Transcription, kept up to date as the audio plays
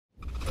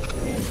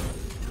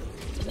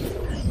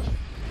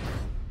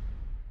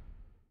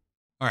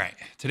All right,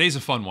 today's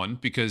a fun one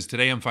because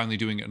today I'm finally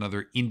doing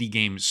another indie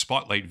game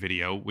spotlight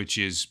video, which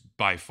is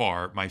by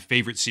far my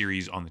favorite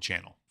series on the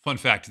channel. Fun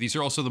fact, these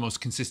are also the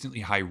most consistently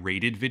high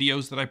rated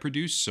videos that I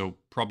produce, so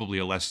probably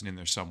a lesson in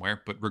there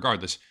somewhere. But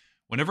regardless,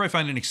 whenever I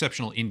find an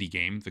exceptional indie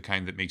game, the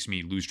kind that makes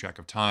me lose track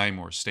of time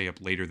or stay up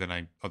later than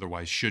I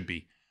otherwise should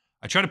be,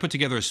 I try to put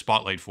together a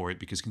spotlight for it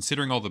because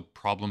considering all the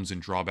problems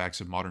and drawbacks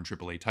of modern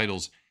AAA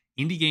titles,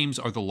 indie games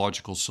are the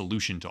logical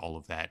solution to all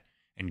of that.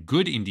 And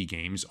good indie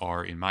games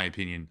are, in my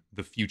opinion,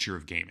 the future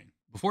of gaming.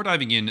 Before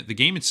diving in, the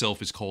game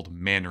itself is called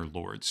Manor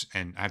Lords,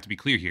 and I have to be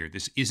clear here,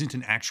 this isn't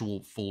an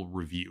actual full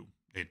review.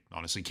 It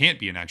honestly can't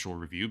be an actual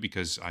review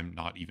because I'm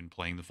not even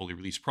playing the fully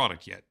released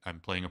product yet. I'm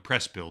playing a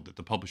press build that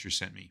the publisher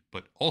sent me,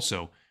 but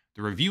also,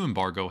 the review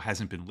embargo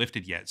hasn't been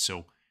lifted yet,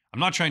 so I'm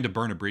not trying to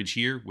burn a bridge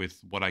here with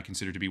what I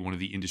consider to be one of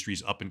the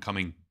industry's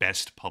up-and-coming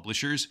best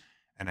publishers,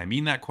 and I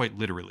mean that quite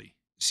literally.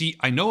 See,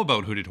 I know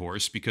about Hooded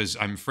Horse because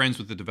I'm friends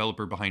with the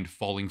developer behind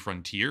Falling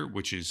Frontier,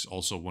 which is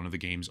also one of the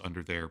games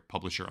under their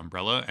publisher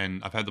umbrella,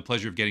 and I've had the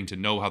pleasure of getting to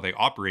know how they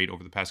operate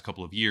over the past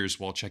couple of years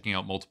while checking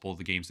out multiple of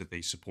the games that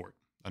they support.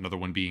 Another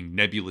one being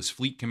Nebulous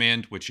Fleet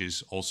Command, which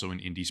is also an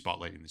indie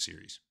spotlight in the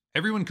series.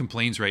 Everyone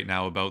complains right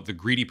now about the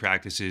greedy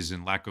practices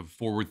and lack of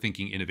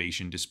forward-thinking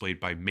innovation displayed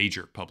by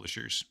major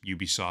publishers,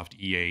 Ubisoft,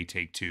 EA,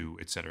 Take-Two,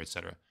 etc.,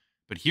 etc.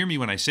 But hear me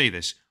when I say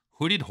this,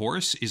 Hooded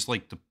Horse is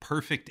like the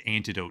perfect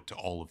antidote to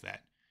all of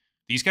that.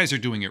 These guys are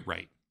doing it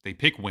right. They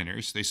pick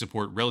winners, they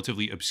support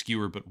relatively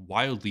obscure but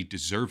wildly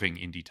deserving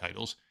indie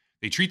titles,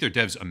 they treat their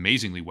devs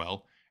amazingly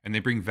well, and they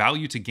bring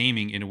value to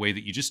gaming in a way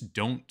that you just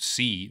don't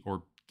see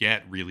or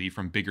get really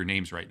from bigger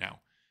names right now,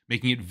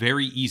 making it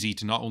very easy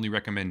to not only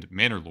recommend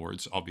Manor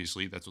Lords,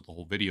 obviously, that's what the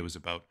whole video is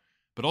about,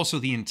 but also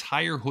the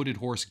entire Hooded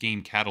Horse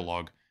game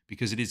catalog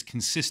because it is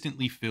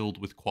consistently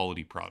filled with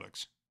quality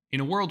products.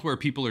 In a world where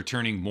people are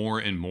turning more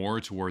and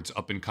more towards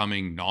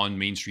up-and-coming,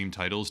 non-mainstream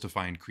titles to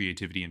find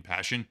creativity and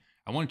passion,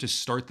 I wanted to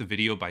start the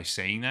video by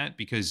saying that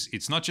because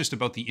it's not just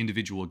about the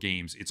individual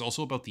games, it's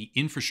also about the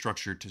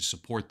infrastructure to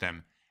support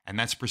them, and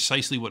that's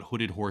precisely what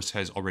Hooded Horse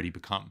has already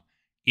become.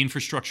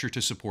 Infrastructure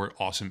to support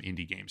awesome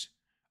indie games.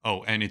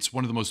 Oh, and it's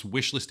one of the most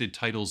wishlisted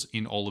titles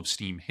in all of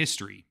Steam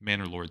history,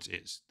 Manor Lords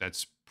is.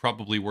 That's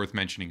probably worth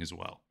mentioning as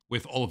well.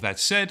 With all of that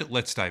said,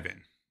 let's dive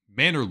in.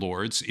 Manor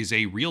Lords is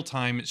a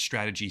real-time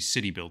strategy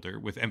city builder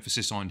with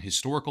emphasis on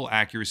historical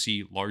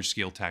accuracy,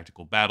 large-scale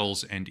tactical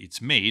battles, and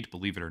it's made,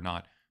 believe it or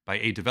not, by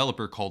a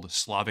developer called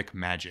Slavic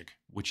Magic,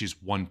 which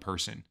is one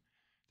person.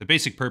 The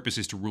basic purpose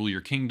is to rule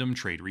your kingdom,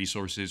 trade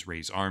resources,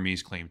 raise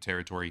armies, claim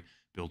territory,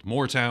 build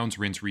more towns,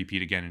 rinse,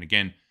 repeat again and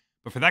again.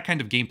 But for that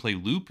kind of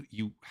gameplay loop,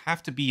 you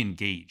have to be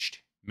engaged.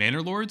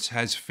 Manor Lords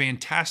has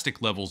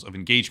fantastic levels of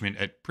engagement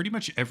at pretty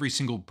much every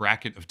single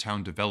bracket of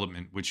town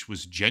development, which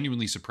was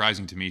genuinely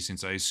surprising to me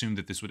since I assumed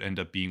that this would end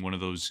up being one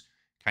of those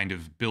kind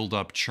of build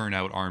up, churn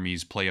out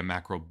armies, play a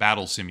macro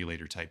battle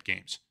simulator type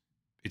games.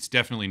 It's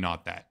definitely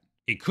not that.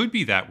 It could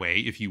be that way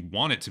if you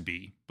want it to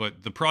be,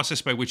 but the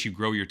process by which you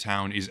grow your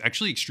town is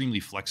actually extremely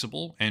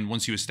flexible, and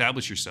once you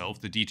establish yourself,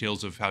 the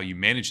details of how you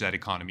manage that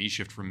economy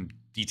shift from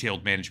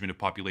detailed management of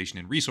population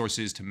and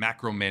resources to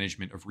macro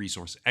management of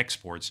resource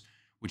exports,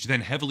 which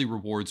then heavily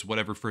rewards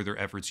whatever further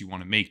efforts you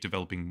want to make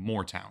developing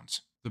more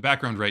towns. The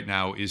background right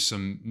now is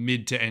some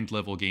mid to end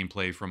level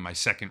gameplay from my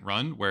second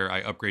run, where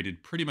I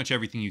upgraded pretty much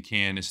everything you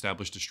can,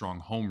 established a strong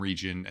home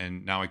region,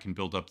 and now I can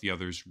build up the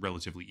others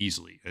relatively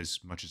easily, as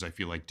much as I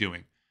feel like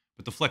doing.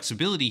 But the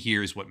flexibility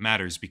here is what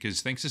matters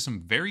because thanks to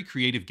some very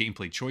creative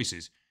gameplay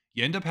choices,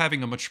 you end up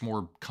having a much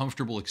more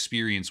comfortable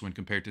experience when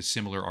compared to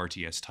similar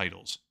RTS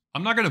titles.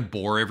 I'm not going to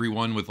bore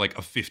everyone with like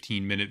a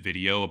 15-minute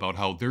video about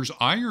how there's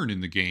iron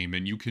in the game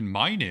and you can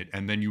mine it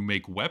and then you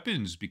make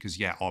weapons because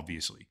yeah,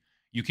 obviously.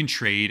 You can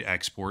trade,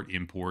 export,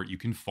 import, you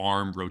can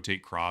farm,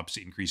 rotate crops,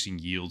 increasing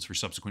yields for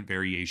subsequent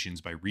variations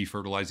by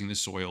refertilizing the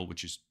soil,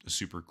 which is a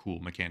super cool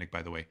mechanic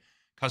by the way.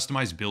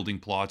 Customize building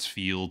plots,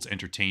 fields,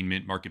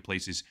 entertainment,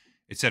 marketplaces,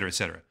 etc.,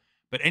 etc.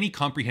 But any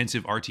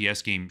comprehensive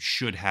RTS game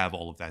should have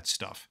all of that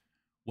stuff.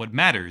 What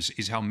matters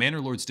is how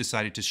Manor Lords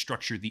decided to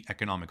structure the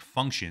economic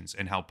functions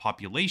and how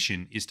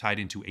population is tied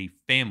into a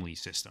family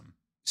system.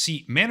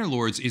 See, Manor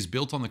Lords is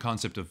built on the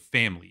concept of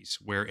families,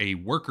 where a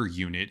worker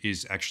unit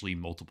is actually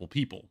multiple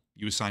people.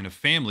 You assign a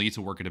family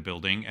to work at a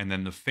building, and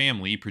then the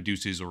family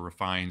produces or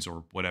refines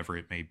or whatever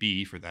it may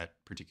be for that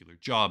particular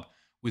job,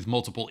 with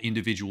multiple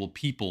individual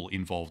people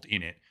involved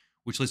in it,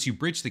 which lets you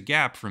bridge the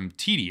gap from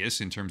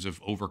tedious in terms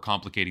of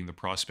overcomplicating the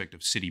prospect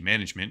of city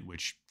management,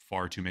 which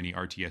far too many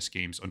RTS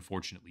games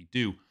unfortunately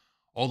do,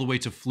 all the way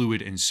to fluid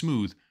and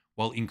smooth,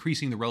 while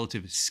increasing the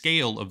relative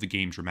scale of the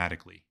game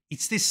dramatically.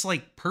 It's this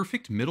like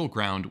perfect middle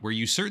ground where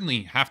you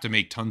certainly have to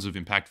make tons of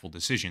impactful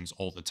decisions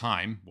all the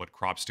time, what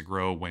crops to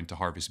grow, when to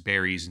harvest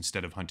berries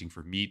instead of hunting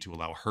for meat to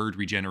allow herd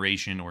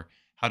regeneration, or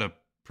how to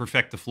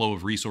perfect the flow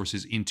of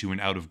resources into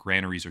and out of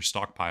granaries or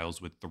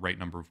stockpiles with the right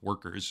number of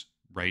workers,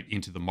 right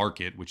into the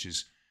market, which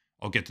is,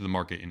 I'll get to the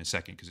market in a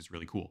second because it's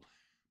really cool.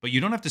 But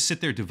you don't have to sit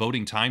there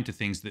devoting time to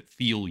things that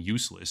feel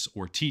useless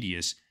or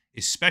tedious,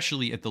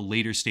 especially at the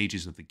later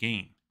stages of the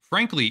game.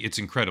 Frankly, it's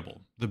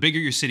incredible. The bigger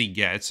your city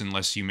gets,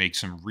 unless you make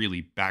some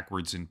really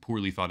backwards and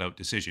poorly thought out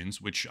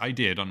decisions, which I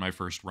did on my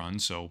first run,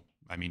 so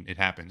I mean, it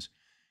happens,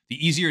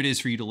 the easier it is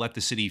for you to let the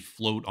city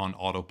float on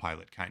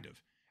autopilot, kind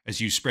of, as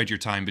you spread your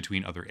time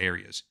between other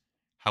areas.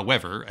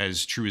 However,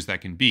 as true as that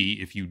can be,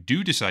 if you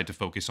do decide to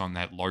focus on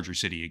that larger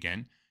city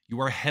again,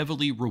 you are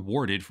heavily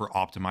rewarded for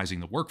optimizing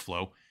the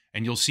workflow,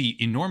 and you'll see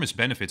enormous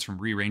benefits from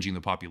rearranging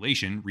the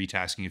population,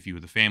 retasking a few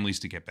of the families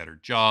to get better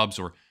jobs,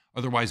 or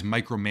otherwise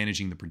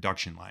micromanaging the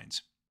production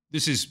lines.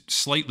 This is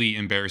slightly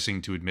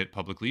embarrassing to admit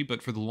publicly,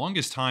 but for the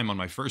longest time on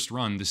my first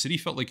run, the city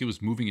felt like it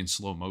was moving in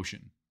slow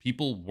motion.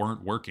 People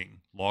weren't working,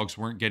 logs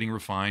weren't getting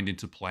refined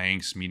into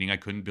planks, meaning I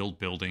couldn't build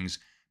buildings.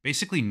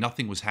 Basically,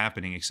 nothing was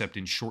happening except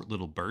in short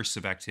little bursts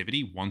of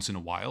activity once in a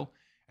while,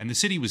 and the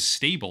city was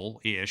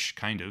stable ish,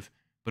 kind of,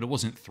 but it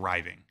wasn't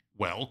thriving.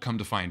 Well, come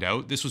to find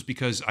out, this was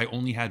because I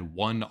only had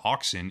one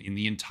oxen in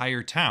the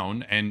entire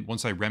town, and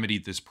once I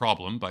remedied this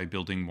problem by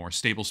building more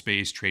stable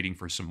space, trading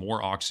for some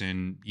more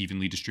oxen,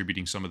 evenly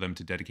distributing some of them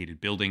to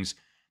dedicated buildings,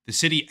 the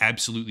city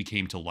absolutely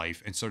came to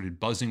life and started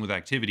buzzing with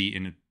activity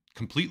in a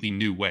completely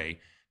new way,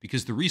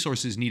 because the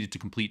resources needed to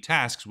complete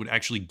tasks would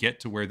actually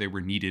get to where they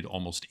were needed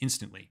almost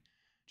instantly.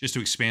 Just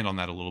to expand on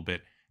that a little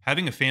bit,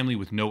 having a family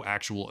with no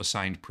actual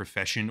assigned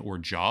profession or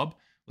job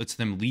lets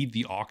them lead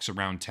the ox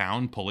around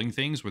town pulling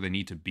things where they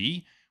need to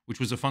be, which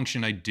was a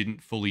function I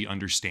didn't fully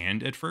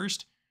understand at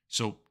first.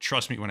 So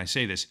trust me when I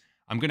say this,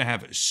 I'm going to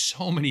have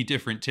so many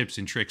different tips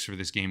and tricks for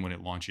this game when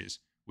it launches,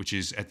 which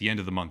is at the end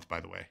of the month, by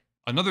the way.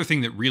 Another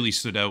thing that really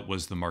stood out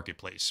was the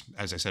marketplace,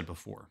 as I said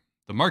before.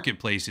 The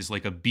marketplace is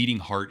like a beating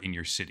heart in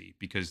your city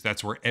because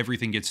that's where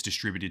everything gets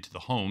distributed to the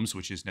homes,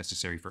 which is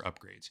necessary for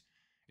upgrades.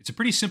 It's a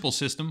pretty simple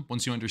system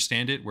once you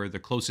understand it, where the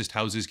closest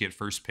houses get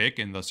first pick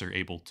and thus are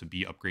able to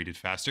be upgraded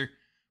faster.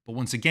 But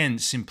once again,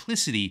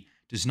 simplicity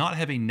does not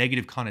have a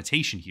negative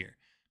connotation here,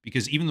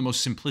 because even the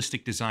most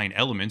simplistic design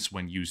elements,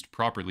 when used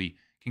properly,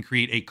 can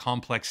create a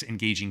complex,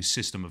 engaging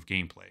system of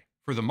gameplay.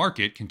 For the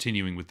market,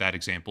 continuing with that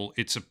example,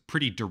 it's a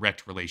pretty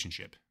direct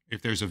relationship.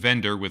 If there's a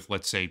vendor with,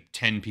 let's say,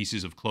 10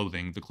 pieces of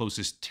clothing, the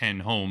closest 10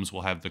 homes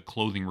will have the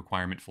clothing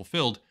requirement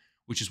fulfilled,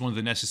 which is one of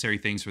the necessary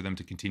things for them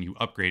to continue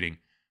upgrading.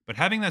 But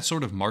having that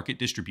sort of market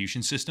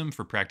distribution system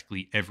for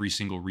practically every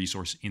single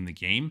resource in the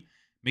game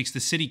makes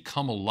the city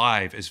come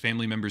alive, as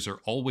family members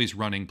are always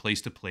running place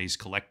to place,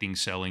 collecting,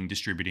 selling,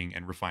 distributing,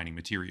 and refining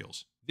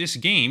materials. This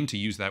game, to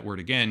use that word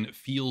again,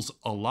 feels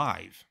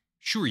alive.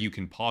 Sure, you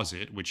can pause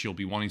it, which you'll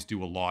be wanting to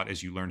do a lot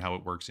as you learn how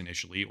it works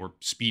initially, or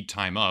speed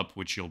time up,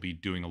 which you'll be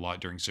doing a lot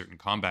during certain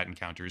combat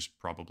encounters,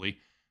 probably.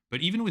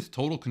 But even with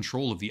total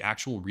control of the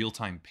actual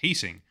real-time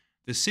pacing,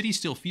 the city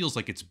still feels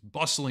like it's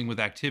bustling with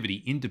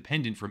activity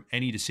independent from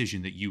any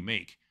decision that you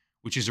make,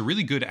 which is a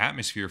really good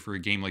atmosphere for a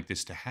game like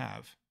this to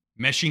have.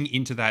 Meshing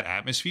into that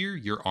atmosphere,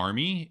 your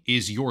army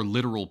is your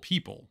literal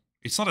people.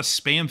 It's not a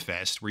spam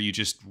fest where you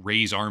just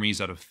raise armies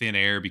out of thin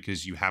air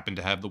because you happen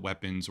to have the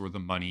weapons or the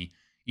money,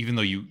 even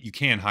though you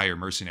can hire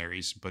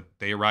mercenaries, but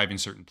they arrive in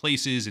certain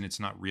places and it's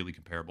not really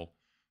comparable.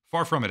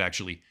 Far from it,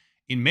 actually.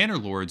 In Manor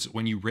Lords,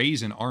 when you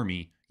raise an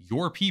army,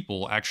 your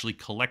people actually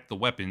collect the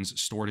weapons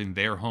stored in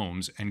their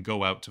homes and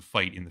go out to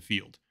fight in the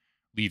field,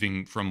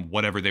 leaving from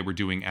whatever they were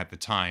doing at the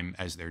time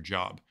as their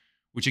job,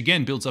 which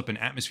again builds up an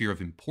atmosphere of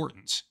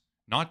importance.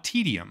 Not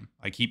tedium,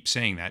 I keep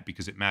saying that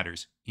because it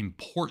matters,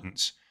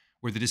 importance,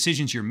 where the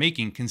decisions you're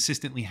making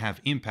consistently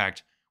have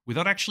impact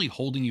without actually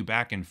holding you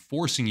back and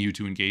forcing you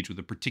to engage with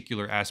a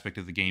particular aspect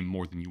of the game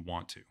more than you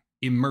want to.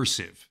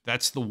 Immersive,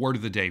 that's the word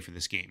of the day for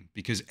this game,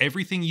 because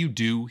everything you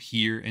do,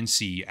 hear, and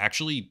see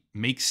actually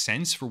makes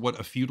sense for what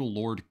a feudal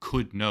lord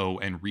could know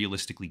and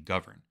realistically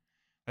govern.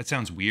 That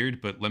sounds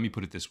weird, but let me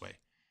put it this way.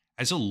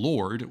 As a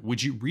lord,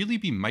 would you really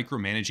be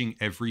micromanaging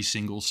every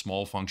single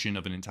small function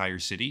of an entire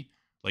city?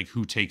 Like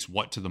who takes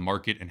what to the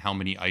market and how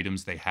many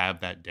items they have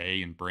that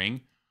day and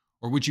bring?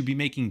 Or would you be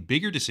making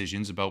bigger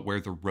decisions about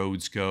where the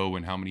roads go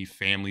and how many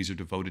families are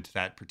devoted to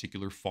that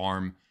particular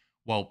farm,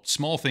 while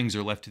small things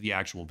are left to the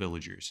actual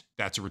villagers?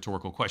 That's a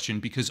rhetorical question,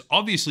 because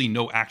obviously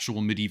no actual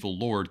medieval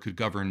lord could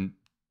govern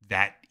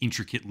that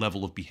intricate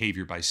level of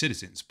behavior by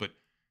citizens, but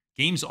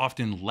games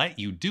often let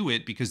you do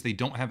it because they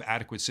don't have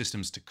adequate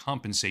systems to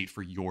compensate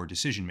for your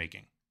decision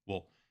making.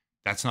 Well,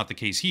 that's not the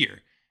case here.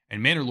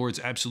 And Manor Lords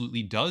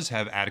absolutely does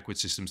have adequate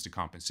systems to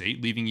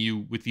compensate, leaving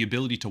you with the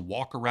ability to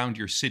walk around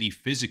your city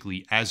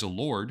physically as a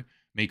lord,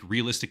 make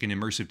realistic and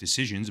immersive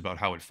decisions about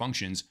how it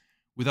functions,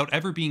 without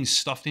ever being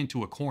stuffed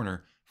into a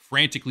corner,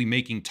 frantically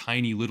making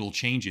tiny little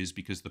changes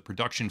because the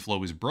production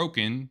flow is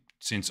broken,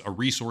 since a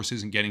resource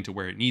isn't getting to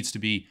where it needs to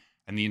be,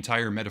 and the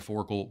entire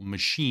metaphorical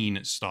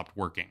machine stopped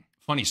working.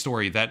 Funny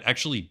story, that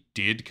actually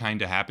did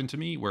kind of happen to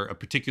me, where a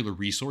particular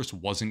resource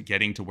wasn't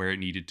getting to where it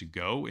needed to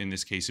go. In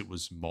this case, it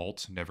was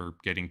malt, never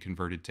getting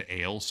converted to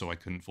ale, so I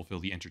couldn't fulfill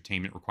the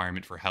entertainment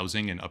requirement for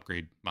housing and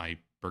upgrade my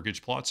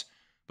burgage plots.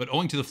 But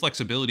owing to the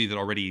flexibility that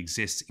already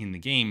exists in the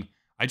game,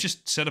 I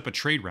just set up a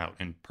trade route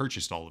and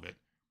purchased all of it.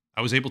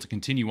 I was able to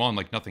continue on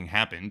like nothing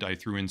happened. I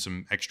threw in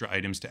some extra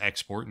items to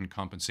export and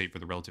compensate for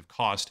the relative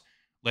cost,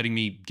 letting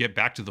me get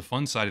back to the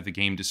fun side of the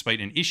game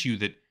despite an issue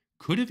that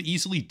could have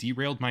easily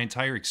derailed my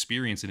entire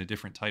experience in a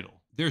different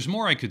title. There's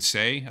more I could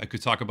say. I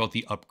could talk about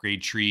the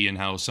upgrade tree and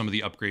how some of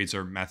the upgrades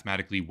are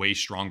mathematically way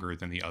stronger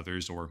than the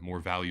others, or more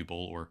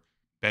valuable, or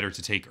better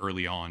to take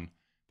early on.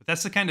 But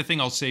that's the kind of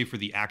thing I'll say for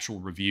the actual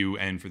review,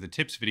 and for the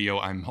tips video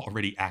I'm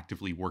already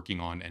actively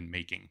working on and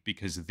making,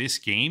 because this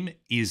game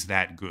is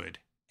that good.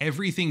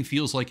 Everything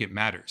feels like it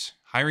matters.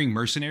 Hiring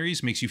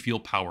mercenaries makes you feel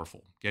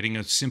powerful. Getting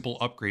a simple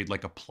upgrade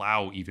like a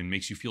plow even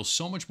makes you feel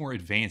so much more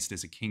advanced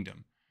as a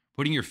kingdom.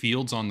 Putting your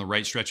fields on the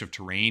right stretch of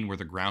terrain where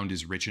the ground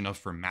is rich enough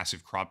for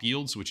massive crop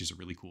yields, which is a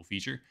really cool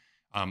feature,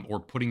 or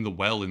putting the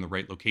well in the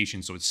right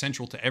location so it's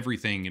central to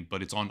everything,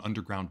 but it's on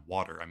underground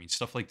water. I mean,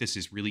 stuff like this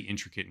is really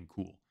intricate and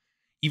cool.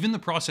 Even the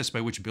process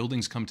by which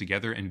buildings come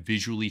together and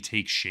visually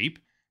take shape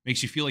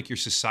makes you feel like your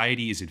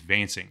society is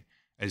advancing,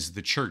 as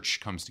the church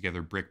comes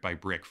together brick by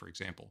brick, for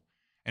example.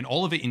 And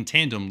all of it in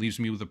tandem leaves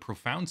me with a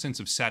profound sense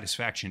of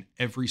satisfaction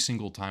every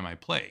single time I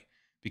play,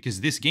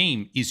 because this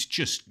game is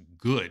just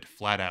good,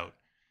 flat out.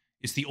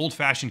 It's the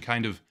old-fashioned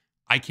kind of,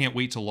 I can't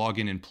wait to log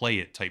in and play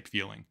it type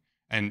feeling.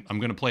 And I'm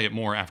going to play it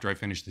more after I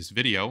finish this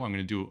video. I'm going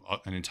to do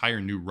an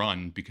entire new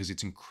run because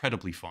it's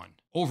incredibly fun.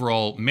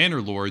 Overall,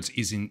 Manor Lords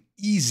is an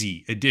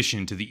easy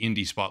addition to the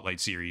Indie Spotlight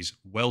series,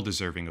 well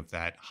deserving of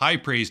that. High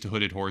praise to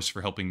Hooded Horse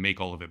for helping make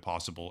all of it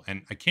possible,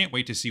 and I can't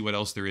wait to see what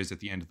else there is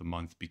at the end of the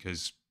month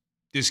because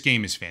this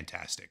game is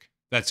fantastic.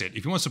 That's it.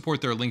 If you want to support,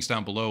 there are links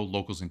down below,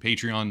 locals and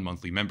Patreon,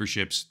 monthly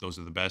memberships. Those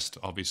are the best,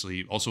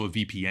 obviously. Also a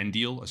VPN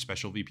deal, a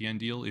special VPN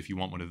deal if you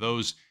want one of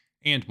those,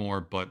 and more,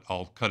 but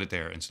I'll cut it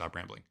there and stop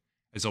rambling.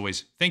 As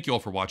always, thank you all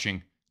for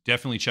watching.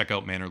 Definitely check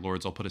out Manor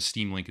Lords. I'll put a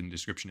Steam link in the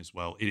description as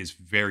well. It is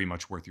very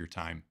much worth your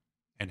time,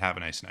 and have a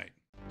nice night.